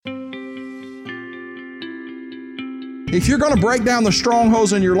If you're going to break down the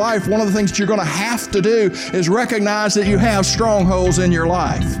strongholds in your life, one of the things that you're going to have to do is recognize that you have strongholds in your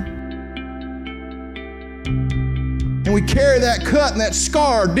life. And we carry that cut and that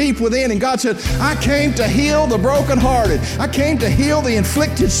scar deep within. And God said, I came to heal the brokenhearted. I came to heal the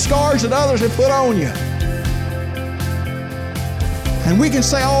inflicted scars that others have put on you. And we can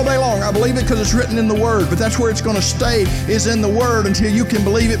say all day long, I believe it because it's written in the Word. But that's where it's going to stay, is in the Word, until you can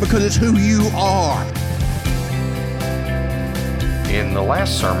believe it because it's who you are. In the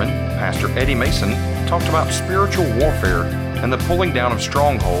last sermon, Pastor Eddie Mason talked about spiritual warfare and the pulling down of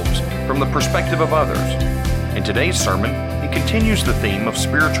strongholds from the perspective of others. In today's sermon, he continues the theme of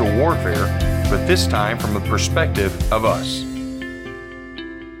spiritual warfare, but this time from the perspective of us.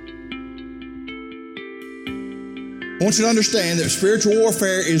 I want you to understand that spiritual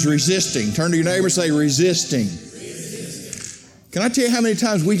warfare is resisting. Turn to your neighbor and say, resisting. Can I tell you how many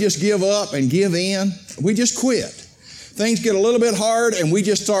times we just give up and give in? We just quit. Things get a little bit hard and we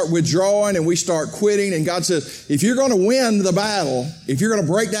just start withdrawing and we start quitting. And God says, if you're going to win the battle, if you're going to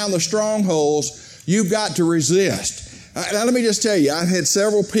break down the strongholds, you've got to resist. Now let me just tell you, I've had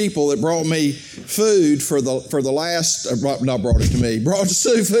several people that brought me food for the last, not brought it to me, brought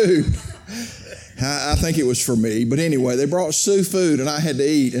Sue food. I think it was for me, but anyway, they brought Sue food and I had to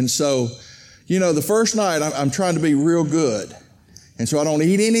eat. And so, the first night I'm trying to be real good. And so I don't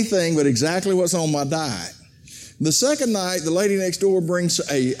eat anything but exactly what's on my diet. The second night, the lady next door brings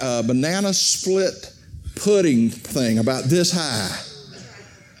a banana split pudding thing about this high.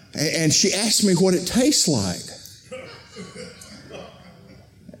 And she asked me what it tastes like.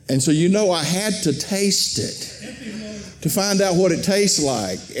 And so I had to taste it to find out what it tastes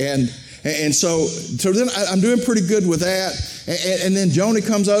like. And so then I'm doing pretty good with that. And then Joni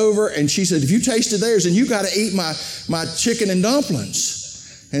comes over and she said, if you tasted theirs, then you got to eat my chicken and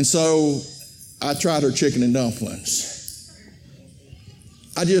dumplings. And so I tried her chicken and dumplings.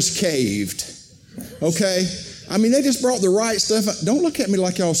 I just caved. Okay? They just brought the right stuff. Don't look at me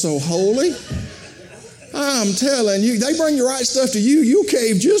like y'all so holy. I'm telling you, they bring the right stuff to you, you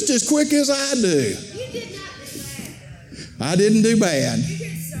cave just as quick as I do. You did not do bad. I didn't do bad. You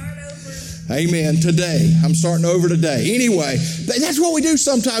can start over. Amen. Today. I'm starting over today. Anyway, that's what we do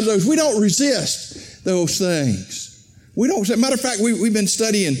sometimes, though. We don't resist those things. We don't. Matter of fact, we've been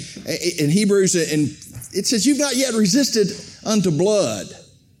studying in Hebrews, and it says, you've not yet resisted unto blood.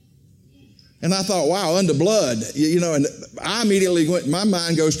 And I thought, wow, unto blood. And I immediately my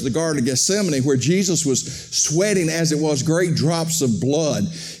mind goes to the Garden of Gethsemane where Jesus was sweating as it was great drops of blood.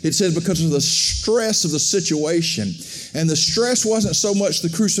 It says because of the stress of the situation. And the stress wasn't so much the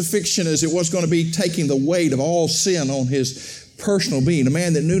crucifixion as it was going to be taking the weight of all sin on his personal being, a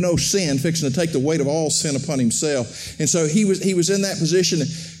man that knew no sin, fixing to take the weight of all sin upon himself. And so he was in that position, and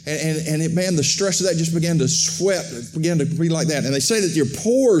the stress of that just began to sweat, began to be like that. And they say that your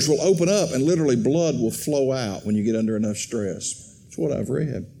pores will open up and literally blood will flow out when you get under enough stress. That's what I've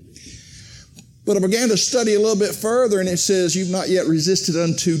read. But I began to study a little bit further, and it says, you've not yet resisted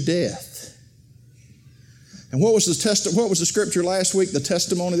unto death. And what was the scripture last week, the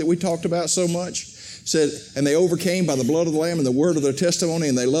testimony that we talked about so much? Said, and they overcame by the blood of the Lamb and the word of their testimony,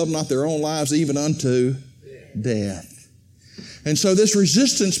 and they loved not their own lives even unto death. And so this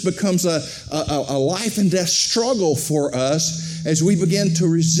resistance becomes a life and death struggle for us as we begin to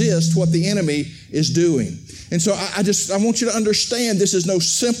resist what the enemy is doing. And so I want you to understand this is no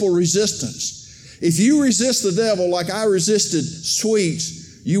simple resistance. If you resist the devil like I resisted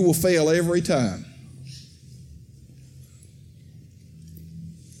sweets, you will fail every time.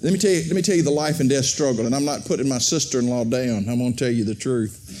 Let me tell you the life and death struggle, and I'm not putting my sister-in-law down. I'm going to tell you the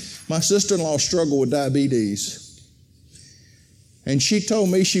truth. My sister-in-law struggled with diabetes, and she told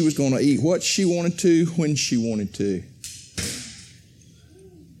me she was going to eat what she wanted to when she wanted to.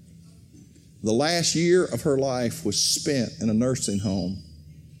 The last year of her life was spent in a nursing home.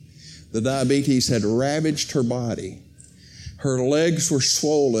 The diabetes had ravaged her body. Her legs were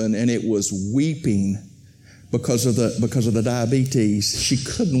swollen, and it was weeping because of the diabetes. She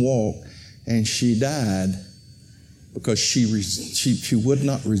couldn't walk, and she died because she would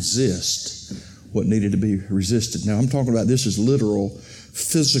not resist what needed to be resisted. Now I'm talking about this is literal,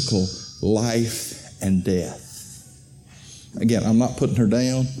 physical life and death. Again, I'm not putting her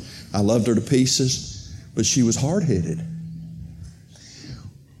down. I loved her to pieces, but she was hard-headed.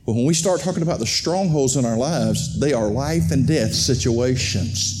 But when we start talking about the strongholds in our lives, they are life and death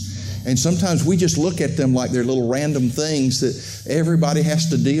situations. And sometimes we just look at them like they're little random things that everybody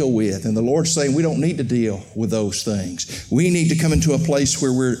has to deal with. And the Lord's saying we don't need to deal with those things. We need to come into a place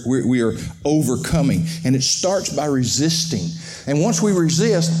where we are overcoming. And it starts by resisting. And once we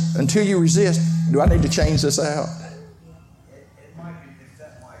resist, until you resist, do I need to change this out?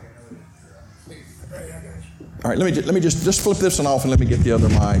 All right, let me just flip this one off and let me get the other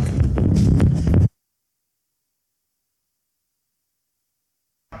mic.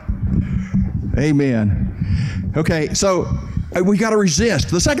 Amen. Okay, so we got to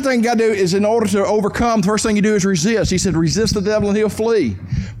resist. The second thing you got to do is, in order to overcome, the first thing you do is resist. He said, resist the devil and he'll flee.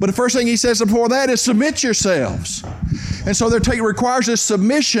 But the first thing he says before that is submit yourselves. And so it requires this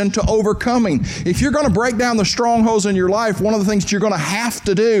submission to overcoming. If you're going to break down the strongholds in your life, one of the things that you're going to have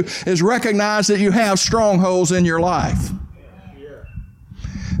to do is recognize that you have strongholds in your life.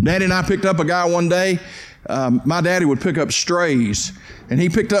 Daddy and I picked up a guy one day. My daddy would pick up strays. And he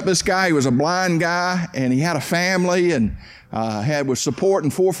picked up this guy. He was a blind guy, and he had a family, and was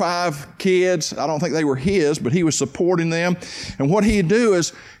supporting 4 or 5 kids. I don't think they were his, but he was supporting them. And what he'd do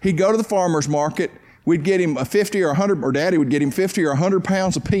is he'd go to the farmer's market. We'd get him 50 or 100, or Daddy would get him 50 or 100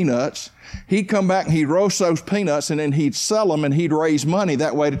 pounds of peanuts. He'd come back and he'd roast those peanuts, and then he'd sell them, and he'd raise money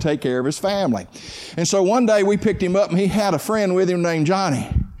that way to take care of his family. And so one day we picked him up, and he had a friend with him named Johnny.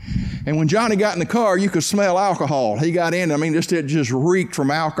 And when Johnny got in the car, you could smell alcohol. He got in, it just reeked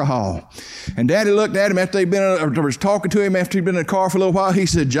from alcohol. And Daddy looked at him after was talking to him after he'd been in the car for a little while. He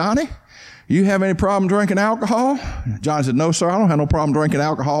said, Johnny, you have any problem drinking alcohol? Johnny said, no, sir, I don't have no problem drinking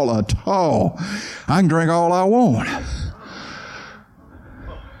alcohol at all. I can drink all I want.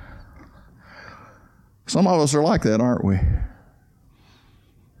 Some of us are like that, aren't we?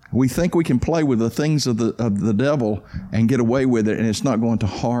 We think we can play with the things of the devil and get away with it, and it's not going to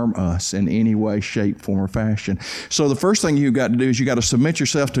harm us in any way, shape, form, or fashion. So the first thing you've got to do is you've got to submit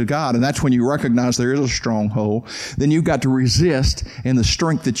yourself to God, and that's when you recognize there is a stronghold. Then you've got to resist in the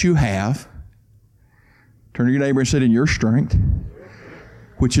strength that you have. Turn to your neighbor and say, in your strength,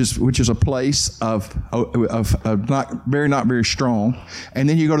 which is a place of not very strong. And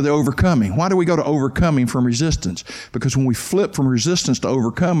then you go to the overcoming. Why do we go to overcoming from resistance? Because when we flip from resistance to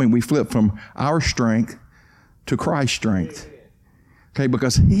overcoming, we flip from our strength to Christ's strength. Okay,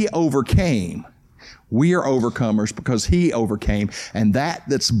 because He overcame. We are overcomers because He overcame, and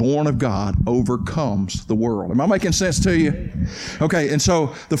that's born of God overcomes the world. Am I making sense to you? Okay, and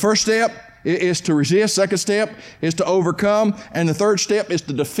so the first step is to resist. Second step is to overcome. And the third step is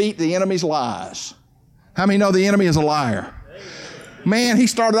to defeat the enemy's lies. How many know the enemy is a liar? Man, he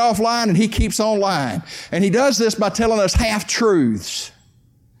started off lying and he keeps on lying. And he does this by telling us half-truths.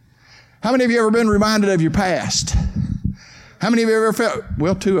 How many of you ever been reminded of your past? How many of you ever felt,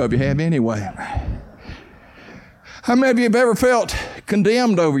 well, 2 of you have anyway. How many of you have ever felt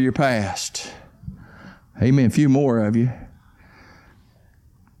condemned over your past? Amen, a few more of you.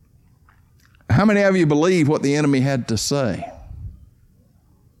 How many of you believe what the enemy had to say?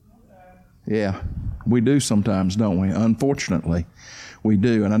 Yeah, we do sometimes, don't we? Unfortunately, we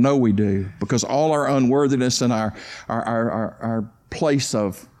do. And I know we do, because all our unworthiness and our place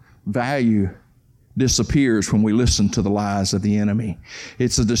of value disappears when we listen to the lies of the enemy.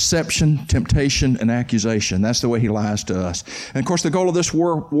 It's a deception, temptation, and accusation. That's the way he lies to us. And of course, the goal of this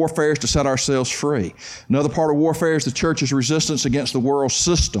warfare is to set ourselves free. Another part of warfare is the church's resistance against the world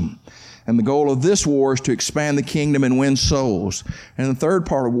system. And the goal of this war is to expand the kingdom and win souls. And the third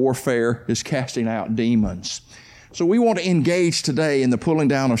part of warfare is casting out demons. So we want to engage today in the pulling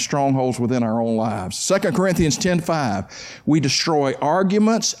down of strongholds within our own lives. 2 Corinthians 10:5, we destroy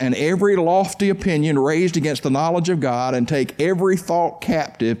arguments and every lofty opinion raised against the knowledge of God and take every thought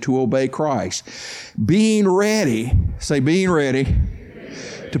captive to obey Christ. Being ready, say being ready,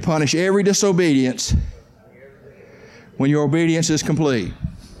 to punish every disobedience when your obedience is complete.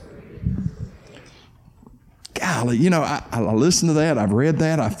 Golly, I listened to that. I've read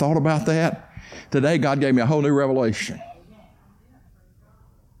that. I've thought about that. Today, God gave me a whole new revelation.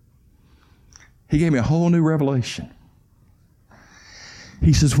 He gave me a whole new revelation.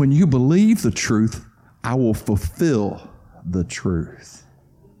 He says, when you believe the truth, I will fulfill the truth.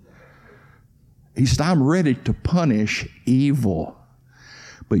 He said, I'm ready to punish evil.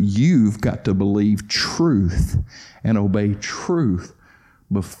 But you've got to believe truth and obey truth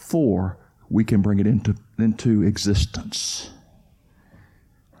before we can bring it into existence.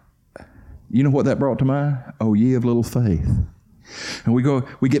 You know what that brought to mind? Oh, ye of little faith. And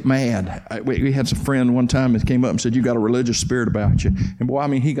we get mad. We had some friend one time that came up and said, you got a religious spirit about you. And boy,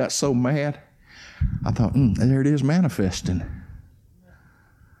 he got so mad. I thought, there it is manifesting.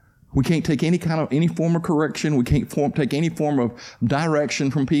 We can't take any form of correction. We can't take any form of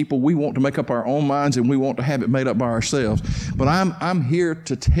direction from people. We want to make up our own minds, and we want to have it made up by ourselves. But I'm here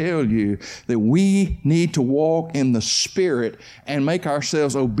to tell you that we need to walk in the Spirit and make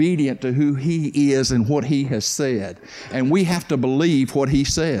ourselves obedient to who He is and what He has said. And we have to believe what He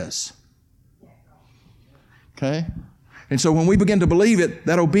says. Okay? And so when we begin to believe it,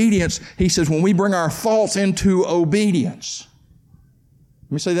 that obedience, he says, when we bring our thoughts into obedience.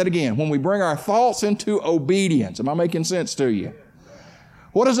 Let me say that again. When we bring our thoughts into obedience. Am I making sense to you?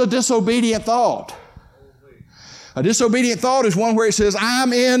 What is a disobedient thought? A disobedient thought is one where it says,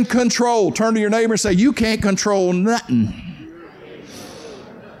 I'm in control. Turn to your neighbor and say, you can't control nothing.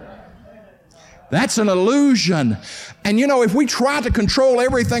 That's an illusion. And you know, if we try to control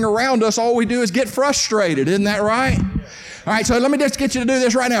everything around us, all we do is get frustrated. Isn't that right? All right, so let me just get you to do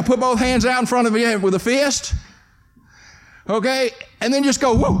this right now. Put both hands out in front of you with a fist. Okay? And then just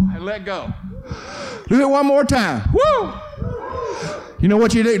go, woo, and let go. Do it one more time. Woo! You know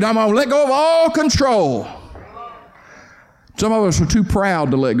what you do? I'm going to let go of all control. Some of us are too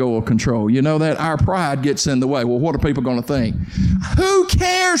proud to let go of control. You know that? Our pride gets in the way. Well, what are people going to think? Who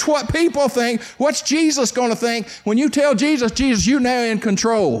cares what people think? What's Jesus going to think? When you tell Jesus, you're now in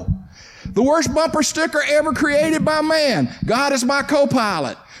control. The worst bumper sticker ever created by man. God is my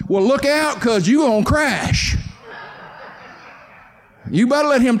co-pilot. Well, look out, because you're going to crash. You better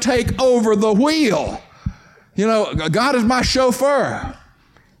let him take over the wheel. You know, God is my chauffeur.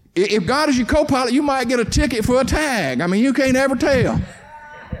 If God is your co-pilot, you might get a ticket for a tag. I mean, you can't ever tell.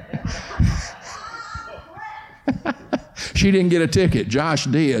 She didn't get a ticket. Josh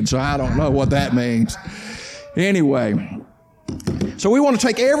did, so I don't know what that means. Anyway, so we want to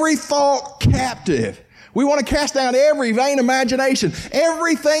take every thought captive. We want to cast down every vain imagination,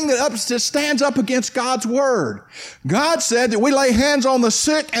 everything that stands up against God's word. God said that we lay hands on the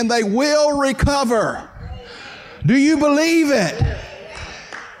sick and they will recover. Do you believe it?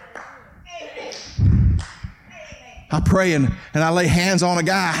 I pray and I lay hands on a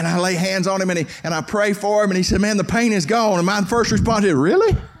guy and I lay hands on him and I pray for him and he said, man, the pain is gone. And my first response is,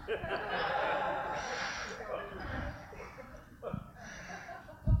 really?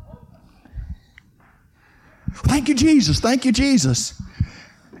 Thank you, Jesus. Thank you, Jesus.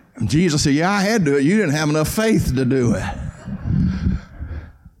 And Jesus said, yeah, I had to do it. You didn't have enough faith to do it.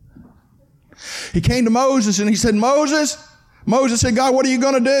 He came to Moses and he said, Moses said, God, what are you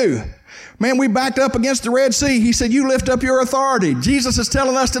going to do? Man, we backed up against the Red Sea. He said, you lift up your authority. Jesus is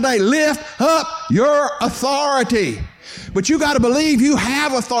telling us today, lift up your authority. But you got to believe you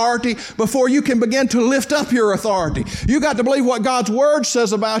have authority before you can begin to lift up your authority. You got to believe what God's word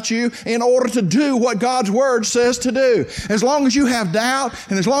says about you in order to do what God's word says to do. As long as you have doubt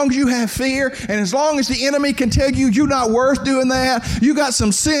and as long as you have fear and as long as the enemy can tell you you're not worth doing that, you got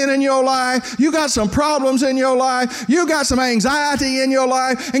some sin in your life, you got some problems in your life, you got some anxiety in your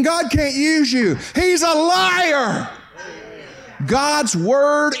life, and God can't use you. He's a liar. God's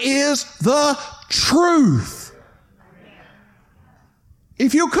word is the truth.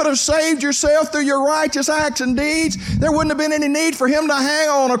 If you could have saved yourself through your righteous acts and deeds, there wouldn't have been any need for him to hang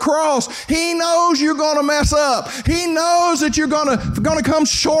on a cross. He knows you're going to mess up. He knows that you're going to come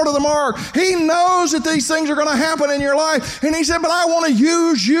short of the mark. He knows that these things are going to happen in your life. And he said, but I want to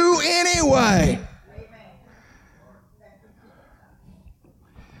use you anyway.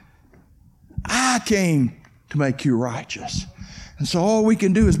 I came to make you righteous. And so all we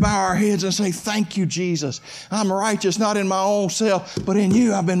can do is bow our heads and say, thank you, Jesus. I'm righteous, not in my own self, but in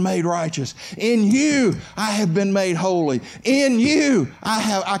you I've been made righteous. In you I have been made holy. In you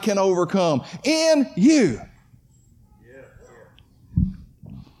I can overcome. In you.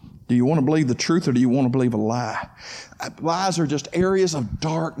 Do you want to believe the truth or do you want to believe a lie? Lies are just areas of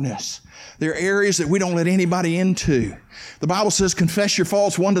darkness. They're areas that we don't let anybody into. The Bible says, confess your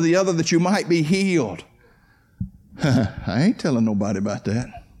faults one to the other that you might be healed. I ain't telling nobody about that.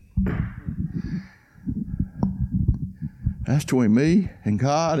 That's between me and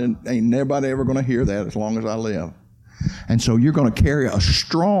God, and ain't nobody ever going to hear that as long as I live. And so you're going to carry a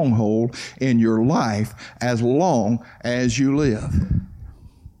stronghold in your life as long as you live.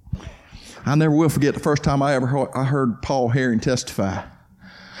 I never will forget the first time I heard Paul Herring testify.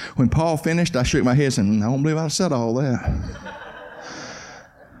 When Paul finished, I shook my head and said, I don't believe I said all that.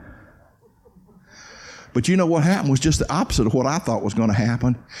 But you know what happened was just the opposite of what I thought was going to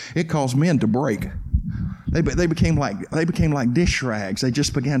happen. It caused men to break. They became like dish rags. They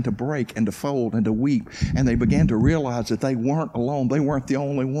just began to break and to fold and to weep. And they began to realize that they weren't alone. They weren't the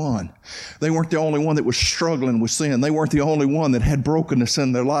only one. They weren't the only one that was struggling with sin. They weren't the only one that had brokenness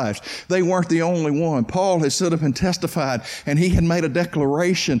in their lives. They weren't the only one. Paul had stood up and testified, and he had made a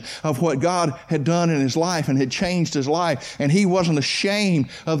declaration of what God had done in his life and had changed his life. And he wasn't ashamed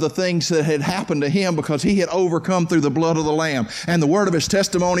of the things that had happened to him because he had overcome through the blood of the Lamb. And the word of his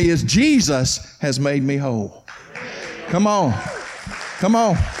testimony is, Jesus has made me whole. Come on. Come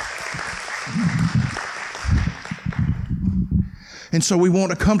on. And so we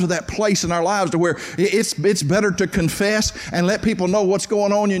want to come to that place in our lives to where it's better to confess and let people know what's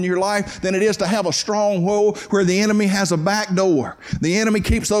going on in your life than it is to have a stronghold where the enemy has a back door. The enemy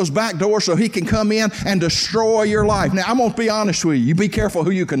keeps those back doors so he can come in and destroy your life. Now, I'm going to be honest with you. You be careful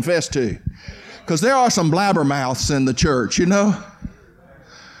who you confess to, because there are some blabbermouths in the church, you know.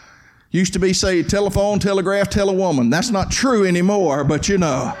 Used to be, say, telephone, telegraph, tell a woman. That's not true anymore, but you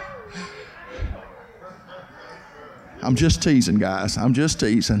know. I'm just teasing, guys. I'm just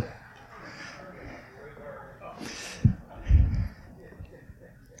teasing.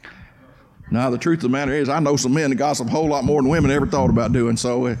 Now, the truth of the matter is, I know some men that gossip a whole lot more than women ever thought about doing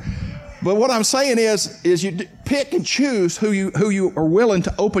so. But what I'm saying is you pick and choose who you are willing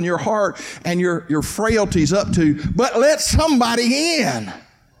to open your heart and your frailties up to, but let somebody in.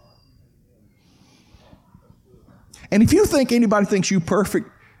 And if you think anybody thinks you perfect,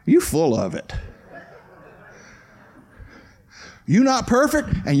 you're full of it. You're not perfect,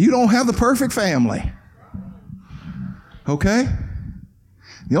 and you don't have the perfect family. Okay?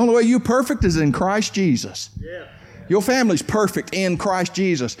 The only way you're perfect is in Christ Jesus. Yeah. Your family's perfect in Christ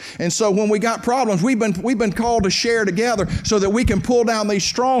Jesus. And so when we got problems, we've been called to share together so that we can pull down these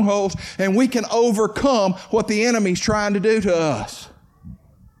strongholds and we can overcome what the enemy's trying to do to us.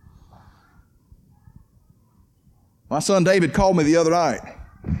 My son David called me the other night.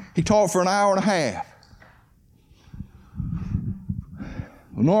 He talked for an hour and a half.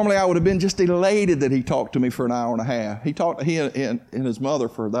 Well, normally I would have been just elated that he talked to me for an hour and a half. He talked to he and his mother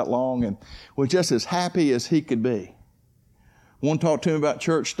for that long and was just as happy as he could be. One talked to him about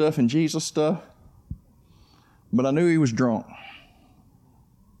church stuff and Jesus stuff, but I knew he was drunk.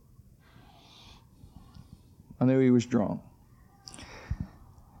 I knew he was drunk.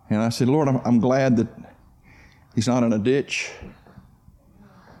 And I said, Lord, I'm glad that he's not in a ditch.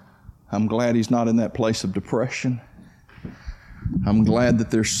 I'm glad he's not in that place of depression. I'm glad that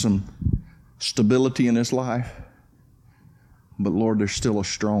there's some stability in his life. But Lord, there's still a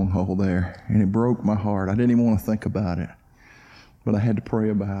stronghold there. And it broke my heart. I didn't even want to think about it. But I had to pray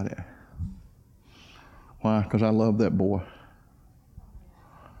about it. Why? Because I love that boy.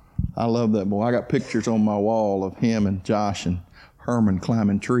 I love that boy. I got pictures on my wall of him and Josh and Herman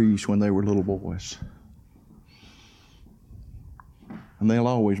climbing trees when they were little boys. And they'll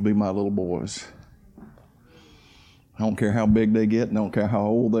always be my little boys. I don't care how big they get, and I don't care how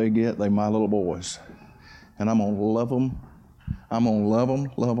old they get, they're my little boys. And I'm going to love them. I'm going to love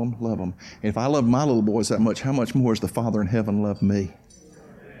them, love them, love them. If I love my little boys that much, how much more does the Father in heaven love me?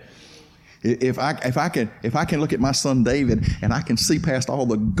 If I can look at my son David and I can see past all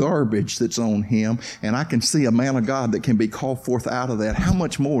the garbage that's on him and I can see a man of God that can be called forth out of that, how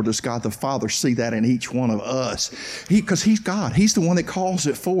much more does God the Father see that in each one of us? Because he's God. He's the one that calls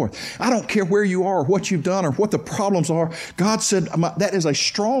it forth. I don't care where you are or what you've done or what the problems are. God said that is a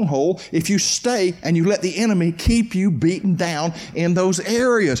stronghold if you stay and you let the enemy keep you beaten down in those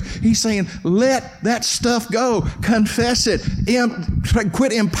areas. He's saying, let that stuff go. Confess it.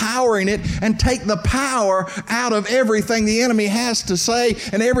 Quit empowering it. And take the power out of everything the enemy has to say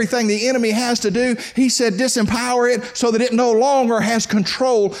and everything the enemy has to do. He said, disempower it so that it no longer has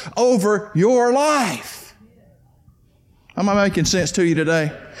control over your life. Am I making sense to you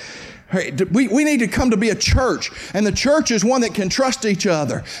today? We need to come to be a church, and the church is one that can trust each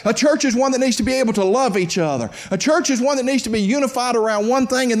other. A church is one that needs to be able to love each other. A church is one that needs to be unified around one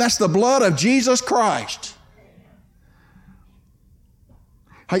thing, and that's the blood of Jesus Christ.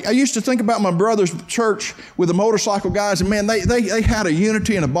 I used to think about my brother's church with the motorcycle guys, and man, they had a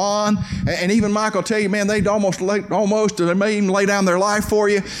unity and a bond. And even Mike will tell you, man, they may even lay down their life for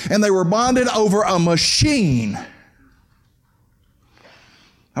you. And they were bonded over a machine.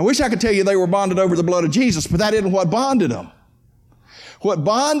 I wish I could tell you they were bonded over the blood of Jesus, but that isn't what bonded them. What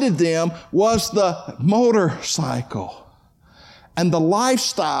bonded them was the motorcycle and the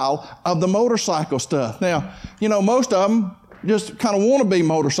lifestyle of the motorcycle stuff. Now, you know, most of them just kind of want to be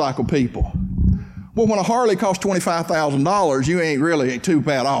motorcycle people. Well, when a Harley costs $25,000, you ain't really too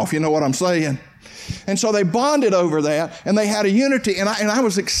bad off. You know what I'm saying? And so they bonded over that, and they had a unity. And I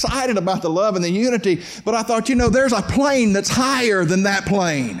was excited about the love and the unity, but I thought, you know, there's a plane that's higher than that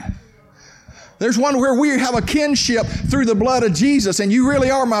plane. There's one where we have a kinship through the blood of Jesus, and you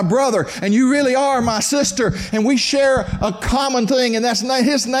really are my brother, and you really are my sister, and we share a common thing, and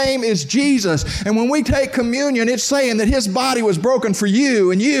his name is Jesus. And when we take communion, it's saying that his body was broken for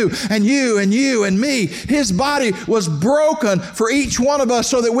you, and you, and you, and you, and me. His body was broken for each one of us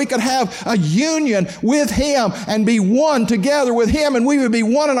so that we could have a union with him and be one together with him, and we would be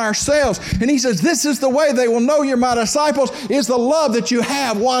one in ourselves. And he says, this is the way they will know you're my disciples, is the love that you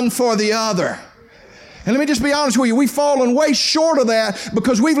have one for the other. And let me just be honest with you, we've fallen way short of that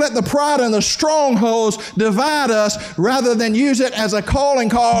because we've let the pride and the strongholds divide us rather than use it as a calling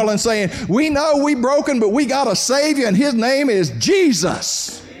call and saying, we know we're broken, but we got a Savior and His name is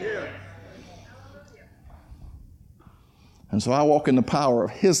Jesus. And so I walk in the power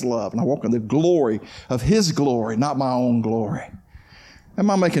of His love and I walk in the glory of His glory, not my own glory. Am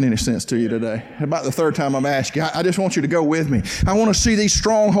I making any sense to you today? About the third time I'm asking, I just want you to go with me. I want to see these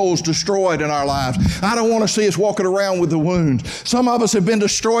strongholds destroyed in our lives. I don't want to see us walking around with the wounds. Some of us have been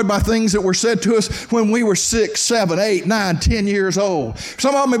destroyed by things that were said to us when we were 6, 7, 8, 9, 10 years old.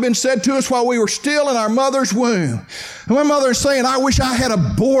 Some of them have been said to us while we were still in our mother's womb. And my mother is saying, I wish I had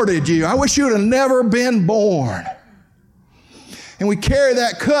aborted you. I wish you would have never been born. And we carry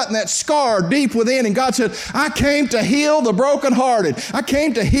that cut and that scar deep within. And God said, I came to heal the brokenhearted. I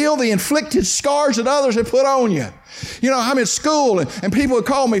came to heal the inflicted scars that others have put on you. You know, I'm in school and people would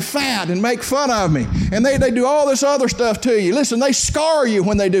call me fat and make fun of me. And they do all this other stuff to you. Listen, they scar you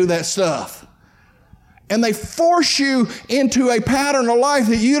when they do that stuff. And they force you into a pattern of life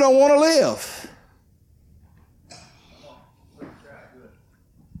that you don't want to live.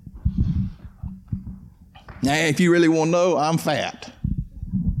 Now, if you really want to know, I'm fat.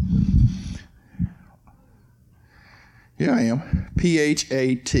 Here I am,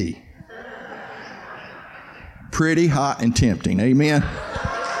 P-H-A-T. Pretty, hot, and tempting. Amen.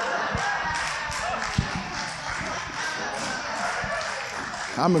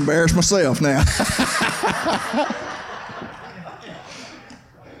 I'm embarrassed myself now.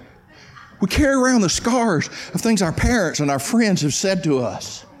 We carry around the scars of things our parents and our friends have said to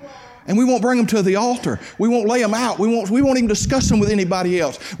us. And we won't bring them to the altar. We won't lay them out. We won't even discuss them with anybody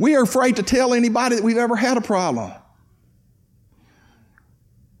else. We are afraid to tell anybody that we've ever had a problem.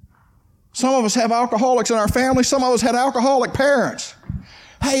 Some of us have alcoholics in our family. Some of us had alcoholic parents.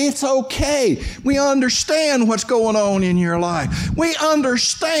 Hey, it's okay. We understand what's going on in your life. We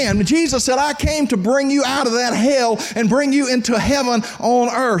understand. Jesus said, I came to bring you out of that hell and bring you into heaven on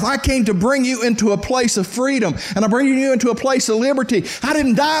earth. I came to bring you into a place of freedom, and I'm bringing you into a place of liberty. I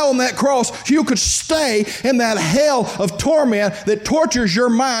didn't die on that cross so you could stay in that hell of torment that tortures your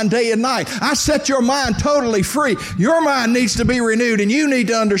mind day and night. I set your mind totally free. Your mind needs to be renewed, and you need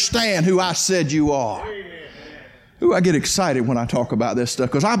to understand who I said you are. Ooh, I get excited when I talk about this stuff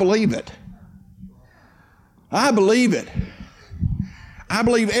because I believe it. I believe it. I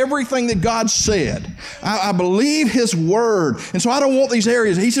believe everything that God said. I believe His Word. And so I don't want these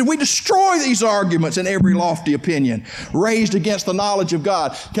areas. He said, we destroy these arguments and every lofty opinion raised against the knowledge of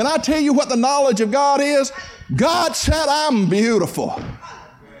God. Can I tell you what the knowledge of God is? God said I'm beautiful.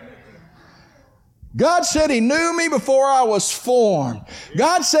 God said He knew me before I was formed.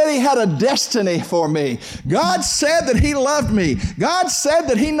 God said He had a destiny for me. God said that He loved me. God said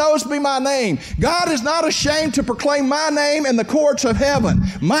that He knows me by name. God is not ashamed to proclaim my name in the courts of heaven.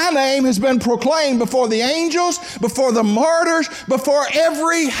 My name has been proclaimed before the angels, before the martyrs, before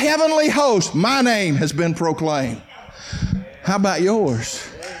every heavenly host. My name has been proclaimed. How about yours?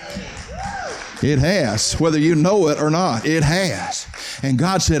 It has. Whether you know it or not, it has. And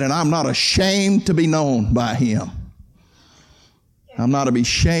God said, and I'm not ashamed to be known by Him. I'm not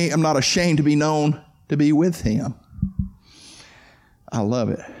ashamed to be known to be with Him. I love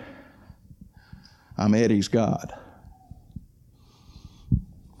it. I'm Eddie's God.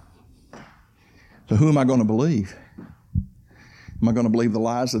 So who am I going to believe? Am I going to believe the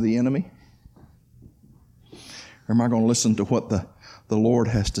lies of the enemy? Or am I going to listen to what the Lord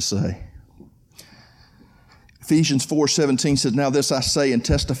has to say? Ephesians 4:17 says, now this I say and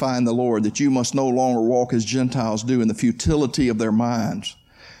testify in the Lord, that you must no longer walk as Gentiles do in the futility of their minds.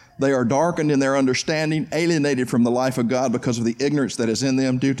 They are darkened in their understanding, alienated from the life of God because of the ignorance that is in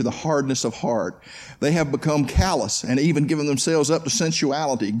them due to the hardness of heart. They have become callous and even given themselves up to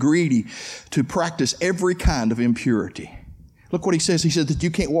sensuality, greedy, to practice every kind of impurity. Look what he says. He says that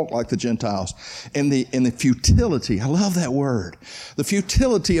you can't walk like the Gentiles in the futility. I love that word. The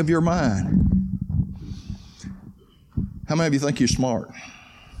futility of your mind. How many of you think you're smart?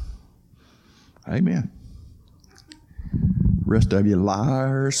 Amen. Rest of you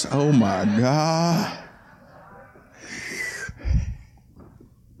liars. Oh my God.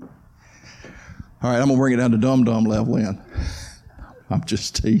 All right, I'm going to bring it down to dum-dum level then. I'm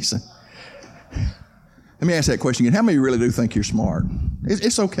just teasing. Let me ask that question again. How many of you really do think you're smart?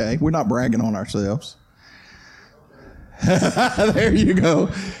 It's okay. We're not bragging on ourselves. There you go.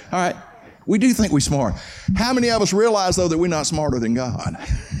 All right. We do think we're smart. How many of us realize, though, that we're not smarter than God?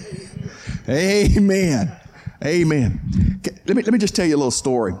 Amen. Amen. Let me just tell you a little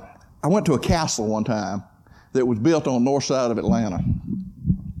story. I went to a castle one time that was built on the north side of Atlanta.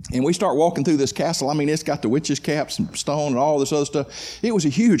 And we start walking through this castle. I mean, it's got the witches' caps and stone and all this other stuff. It was a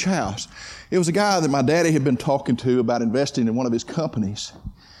huge house. It was a guy that my daddy had been talking to about investing in one of his companies.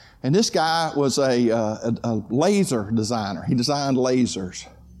 And this guy was a laser designer. He designed lasers.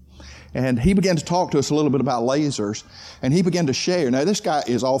 And he began to talk to us a little bit about lasers. And he began to share. Now, this guy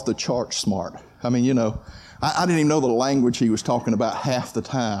is off the chart smart. I mean, you know, I didn't even know the language he was talking about half the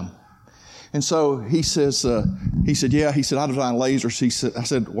time. And so he said, I design lasers. I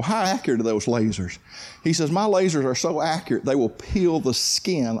said, well, how accurate are those lasers? He says, my lasers are so accurate, they will peel the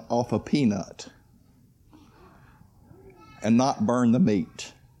skin off a peanut and not burn the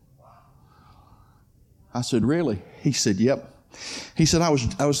meat. I said, really? He said, yep. He said, I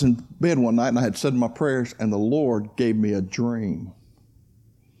was in bed one night and I had said my prayers and the Lord gave me a dream.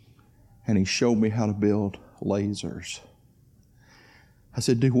 And he showed me how to build lasers. I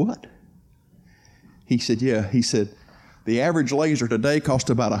said, do what? He said, yeah. He said, the average laser today costs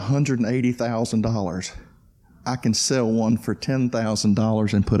about $180,000. I can sell one for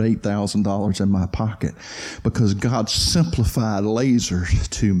 $10,000 and put $8,000 in my pocket because God simplified lasers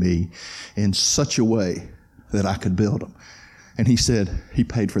to me in such a way that I could build them. And he said, he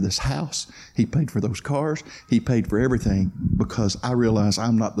paid for this house. He paid for those cars. He paid for everything because I realized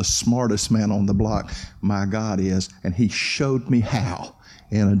I'm not the smartest man on the block. My God is. And he showed me how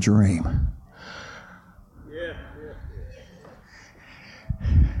in a dream.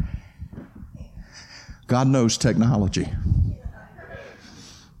 God knows technology.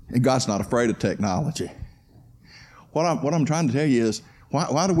 And God's not afraid of technology. What I'm trying to tell you is,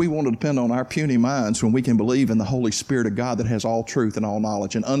 why do we want to depend on our puny minds when we can believe in the Holy Spirit of God that has all truth and all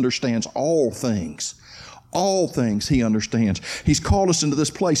knowledge and understands all things? All things he understands. He's called us into this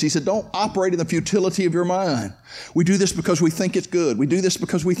place. He said, don't operate in the futility of your mind. We do this because we think it's good. We do this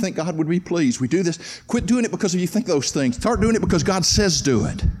because we think God would be pleased. We do this. Quit doing it because you think those things. Start doing it because God says do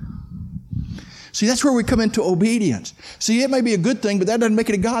it. See, that's where we come into obedience. See, it may be a good thing, but that doesn't make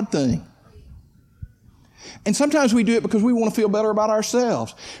it a God thing. And sometimes we do it because we want to feel better about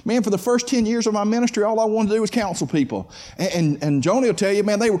ourselves. Man, for the first 10 years of my ministry, all I wanted to do was counsel people. And Joni will tell you,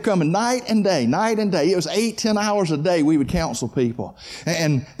 man, they were coming night and day. It was 8-10 hours a day we would counsel people.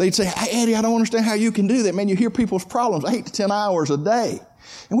 And they'd say, hey, Eddie, I don't understand how you can do that. Man, you hear people's problems 8 to 10 hours a day.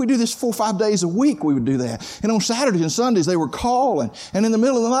 And we do this 4 or 5 days a week, we would do that. And on Saturdays and Sundays, they were calling. And in the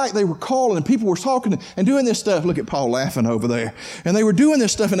middle of the night, they were calling and people were talking and doing this stuff. Look at Paul laughing over there. And they were doing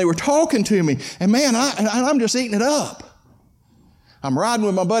this stuff and they were talking to me. And man, I'm just eating it up. I'm riding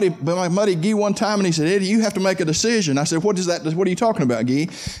with my buddy Guy one time and he said, Eddie, you have to make a decision. I said, what is that? What are you talking about, Guy?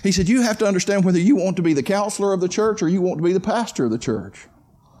 He said, you have to understand whether you want to be the counselor of the church or you want to be the pastor of the church.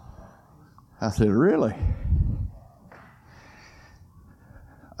 I said, really?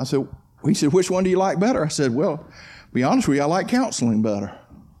 He said, which one do you like better? I said, well, to be honest with you, I like counseling better.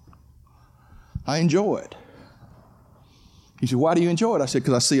 I enjoy it. He said, why do you enjoy it? I said,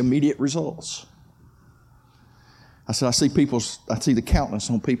 because I see immediate results. I said, I see the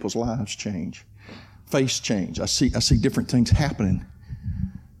countenance on people's lives change, face change. I see different things happening.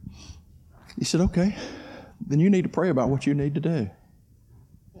 He said, okay, then you need to pray about what you need to do.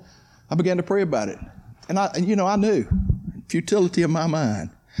 I began to pray about it. And I knew, futility of my mind.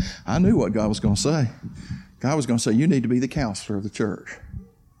 I knew what God was going to say. God was going to say, you need to be the counselor of the church.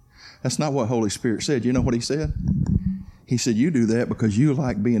 That's not what Holy Spirit said. You know what he said? He said, you do that because you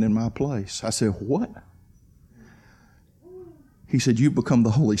like being in my place. I said, what? He said, you become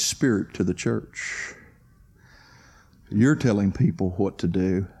the Holy Spirit to the church. You're telling people what to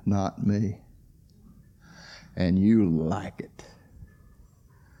do, not me. And you like it.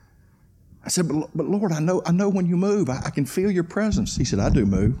 I said, but Lord, I know when you move, I can feel your presence. He said, I do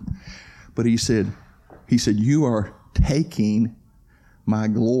move. But he said, you are taking my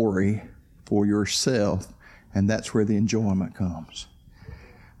glory for yourself, and that's where the enjoyment comes.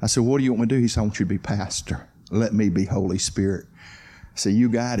 I said, what do you want me to do? He said, I want you to be pastor. Let me be Holy Spirit. I said, you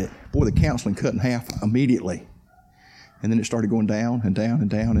got it. Boy, the counseling cut in half immediately. And then it started going down and down and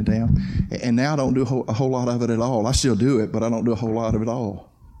down and down. And now I don't do a whole lot of it at all. I still do it, but I don't do a whole lot of it at all.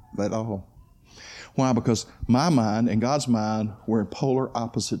 Why? Because my mind and God's mind were in polar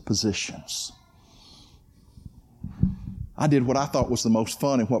opposite positions. I did what I thought was the most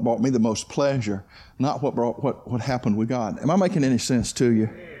fun and what brought me the most pleasure, not what happened with God. Am I making any sense to you?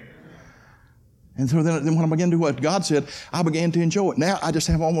 And so then when I began to do what God said, I began to enjoy it. Now I just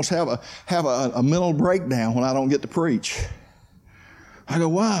almost have a mental breakdown when I don't get to preach. I go,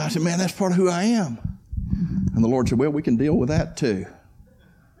 why? I said, man, that's part of who I am. And the Lord said, well, we can deal with that too.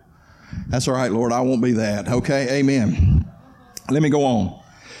 That's all right, Lord, I won't be that. Okay, amen. Let me go on. All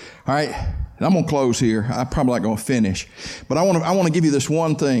right, And I'm going to close here. I'm probably not going to finish. But I want to give you this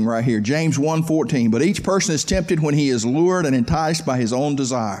one thing right here. James 1:14. But each person is tempted when he is lured and enticed by his own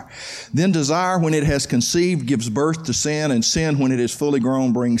desire. Then desire, when it has conceived, gives birth to sin. And sin, when it is fully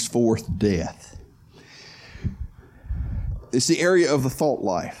grown, brings forth death. It's the area of the thought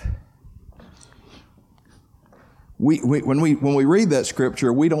life. When we read that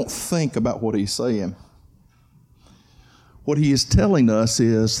scripture, we don't think about what he's saying. What he is telling us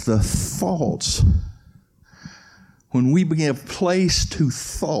is the thoughts. When we give place to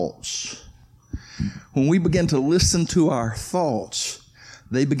thoughts, when we begin to listen to our thoughts,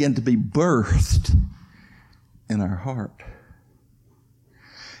 they begin to be birthed in our heart.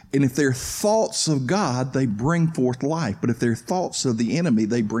 And if they're thoughts of God, they bring forth life. But if they're thoughts of the enemy,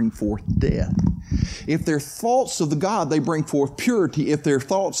 they bring forth death. If they're thoughts of the God, they bring forth purity. If they're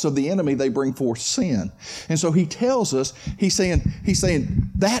thoughts of the enemy, they bring forth sin. And so he tells us, he's saying,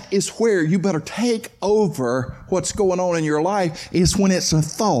 that is where you better take over what's going on in your life, is when it's a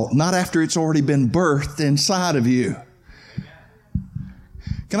thought, not after it's already been birthed inside of you.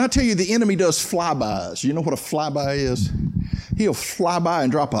 Can I tell you, the enemy does flybys. You know what a flyby is? He'll fly by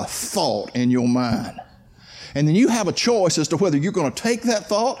and drop a thought in your mind. And then you have a choice as to whether you're going to take that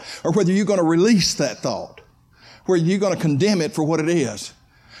thought or whether you're going to release that thought, whether you're going to condemn it for what it is.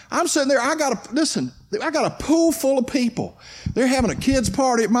 I'm sitting there, I got a pool full of people. They're having a kids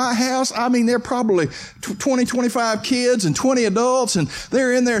party at my house. I mean, they're probably 20, 25 kids and 20 adults, and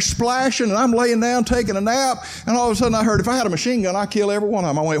they're in there splashing, and I'm laying down taking a nap, and all of a sudden I heard, if I had a machine gun, I'd kill every one of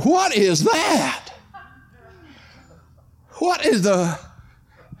them. I went, what is that? What is the...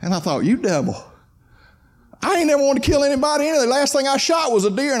 And I thought, you devil. I ain't never wanted to kill anybody anyway. The last thing I shot was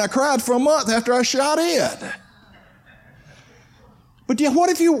a deer, and I cried for a month after I shot it. But yeah, what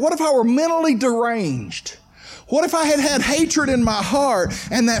if I were mentally deranged? What if I had had hatred in my heart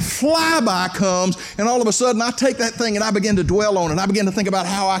and that flyby comes and all of a sudden I take that thing and I begin to dwell on it and I begin to think about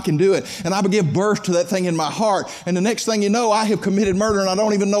how I can do it and I give birth to that thing in my heart, and the next thing you know, I have committed murder and I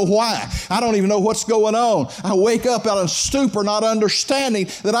don't even know why. I don't even know what's going on. I wake up out of stupor, not understanding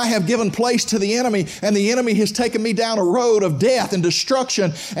that I have given place to the enemy, and the enemy has taken me down a road of death and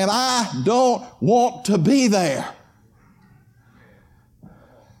destruction, and I don't want to be there.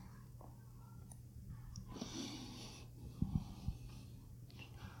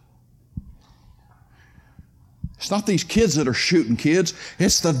 It's not these kids that are shooting kids.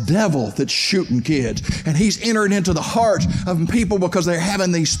 It's the devil that's shooting kids. And he's entering into the hearts of people because they're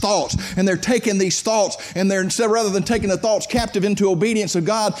having these thoughts. And they're taking these thoughts, and they're, rather than taking the thoughts captive into obedience of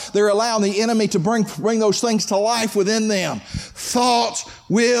God, they're allowing the enemy to bring those things to life within them. Thoughts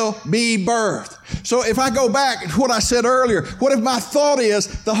will be birthed. So if I go back to what I said earlier, what if my thought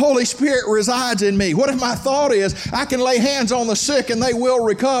is the Holy Spirit resides in me? What if my thought is I can lay hands on the sick and they will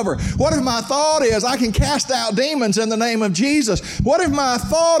recover? What if my thought is I can cast out demons in the name of Jesus? What if my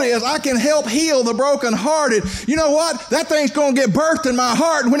thought is I can help heal the brokenhearted? You know what? That thing's going to get birthed in my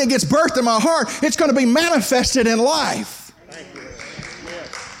heart, and when it gets birthed in my heart, it's going to be manifested in life.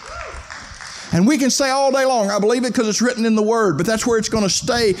 And we can say all day long, I believe it because it's written in the Word, but that's where it's going to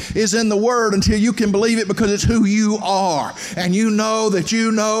stay, is in the Word, until you can believe it because it's who you are. And you know that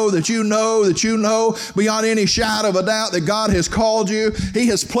you know that you know that you know beyond any shadow of a doubt that God has called you. He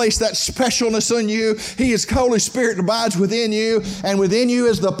has placed that specialness in you. His Holy Spirit abides within you, and within you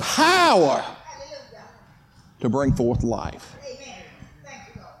is the power to bring forth life.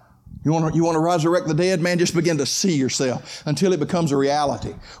 You want to resurrect the dead? Man, just begin to see yourself until it becomes a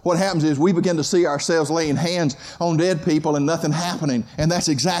reality. What happens is we begin to see ourselves laying hands on dead people and nothing happening. And that's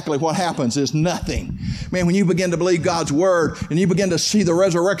exactly what happens, is nothing. Man, when you begin to believe God's Word and you begin to see the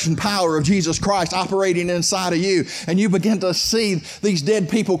resurrection power of Jesus Christ operating inside of you, and you begin to see these dead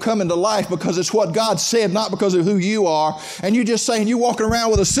people come into life because it's what God said, not because of who you are. And you just saying, you're walking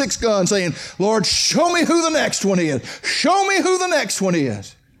around with a 6-gun saying, Lord, show me who the next one is. Show me who the next one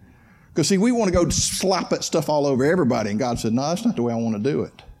is. Because, see, we want to go slap that stuff all over everybody. And God said, no, that's not the way I want to do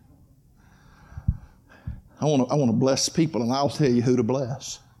it. I want to bless people, and I'll tell you who to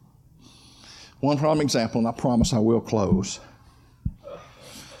bless. One prime example, and I promise I will close.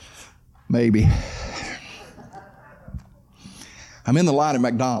 Maybe. I'm in the line at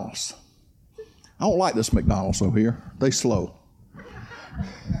McDonald's. I don't like this McDonald's over here. They slow.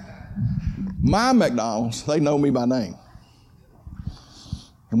 My McDonald's, they know me by name.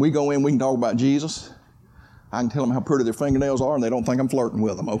 And we go in, we can talk about Jesus. I can tell them how pretty their fingernails are, and they don't think I'm flirting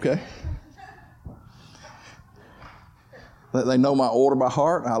with them, okay? They know my order by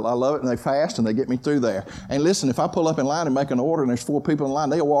heart. I love it, and they fast, and they get me through there. And listen, if I pull up in line and make an order, and there's 4 people in line,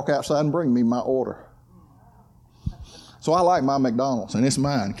 they'll walk outside and bring me my order. So I like my McDonald's, and it's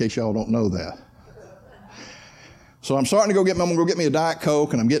mine, in case y'all don't know that. So I'm starting to I'm going to go get me a Diet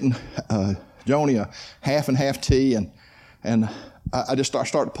Coke, and I'm getting Joni a half and half tea, and I just start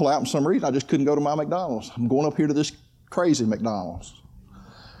to pull out for some reason. I just couldn't go to my McDonald's. I'm going up here to this crazy McDonald's.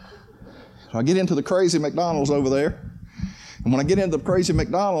 So I get into the crazy McDonald's over there, and when I get into the crazy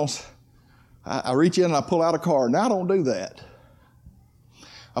McDonald's, I reach in and I pull out a card. Now I don't do that.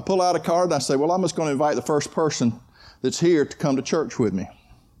 I pull out a card and I say, well, I'm just going to invite the first person that's here to come to church with me.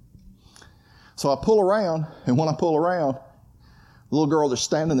 So I pull around, and when I pull around, the little girl that's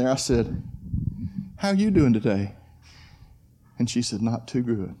standing there, I said, how are you doing today? And she said, not too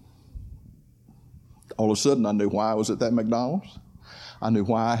good. All of a sudden, I knew why I was at that McDonald's. I knew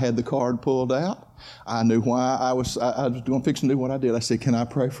why I had the card pulled out. I knew why I was fixing to do what I did. I said, can I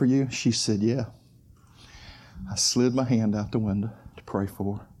pray for you? She said, yeah. I slid my hand out the window to pray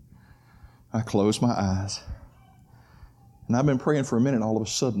for her. I closed my eyes. And I've been praying for a minute. All of a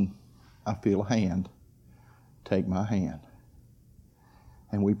sudden, I feel a hand take my hand.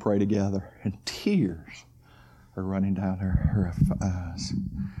 And we pray together. And tears are running down her eyes.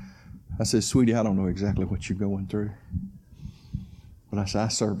 I said, sweetie, I don't know exactly what you're going through. But I said, I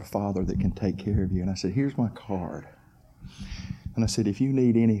serve a Father that can take care of you. And I said, here's my card. And I said, if you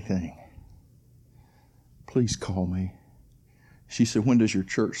need anything, please call me. She said, when does your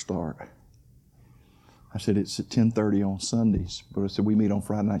church start? I said, it's at 10:30 on Sundays. But I said, we meet on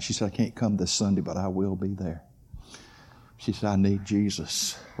Friday night. She said, I can't come this Sunday, but I will be there. She said, I need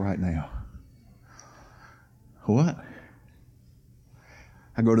Jesus right now. What?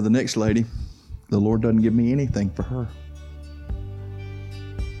 I go to the next lady. The Lord doesn't give me anything for her.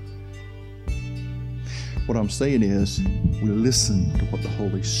 What I'm saying is, we listen to what the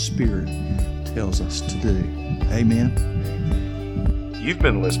Holy Spirit tells us to do. Amen. You've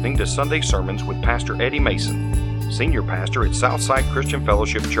been listening to Sunday Sermons with Pastor Eddie Mason, Senior Pastor at Southside Christian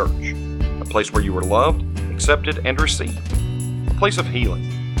Fellowship Church, a place where you are loved, accepted, and received, a place of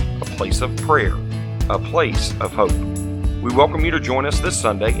healing, a place of prayer, a place of hope. We welcome you to join us this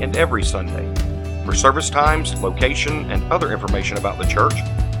Sunday and every Sunday. For service times, location, and other information about the church,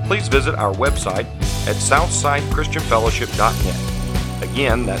 please visit our website at southsidechristianfellowship.net.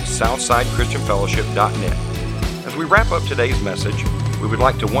 Again, that's southsidechristianfellowship.net. As we wrap up today's message, we would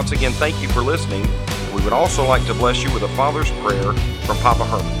like to once again thank you for listening, and we would also like to bless you with a Father's Prayer from Papa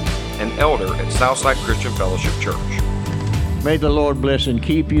Herman, an elder at Southside Christian Fellowship Church. May the Lord bless and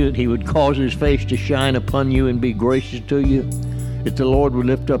keep you, that He would cause His face to shine upon you and be gracious to you, that the Lord would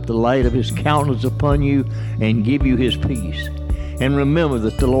lift up the light of His countenance upon you and give you His peace. And remember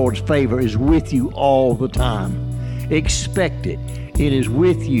that the Lord's favor is with you all the time. Expect it. It is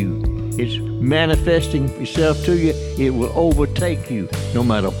with you. It's manifesting itself to you. It will overtake you no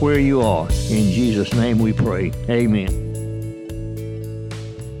matter where you are. In Jesus' name we pray. Amen.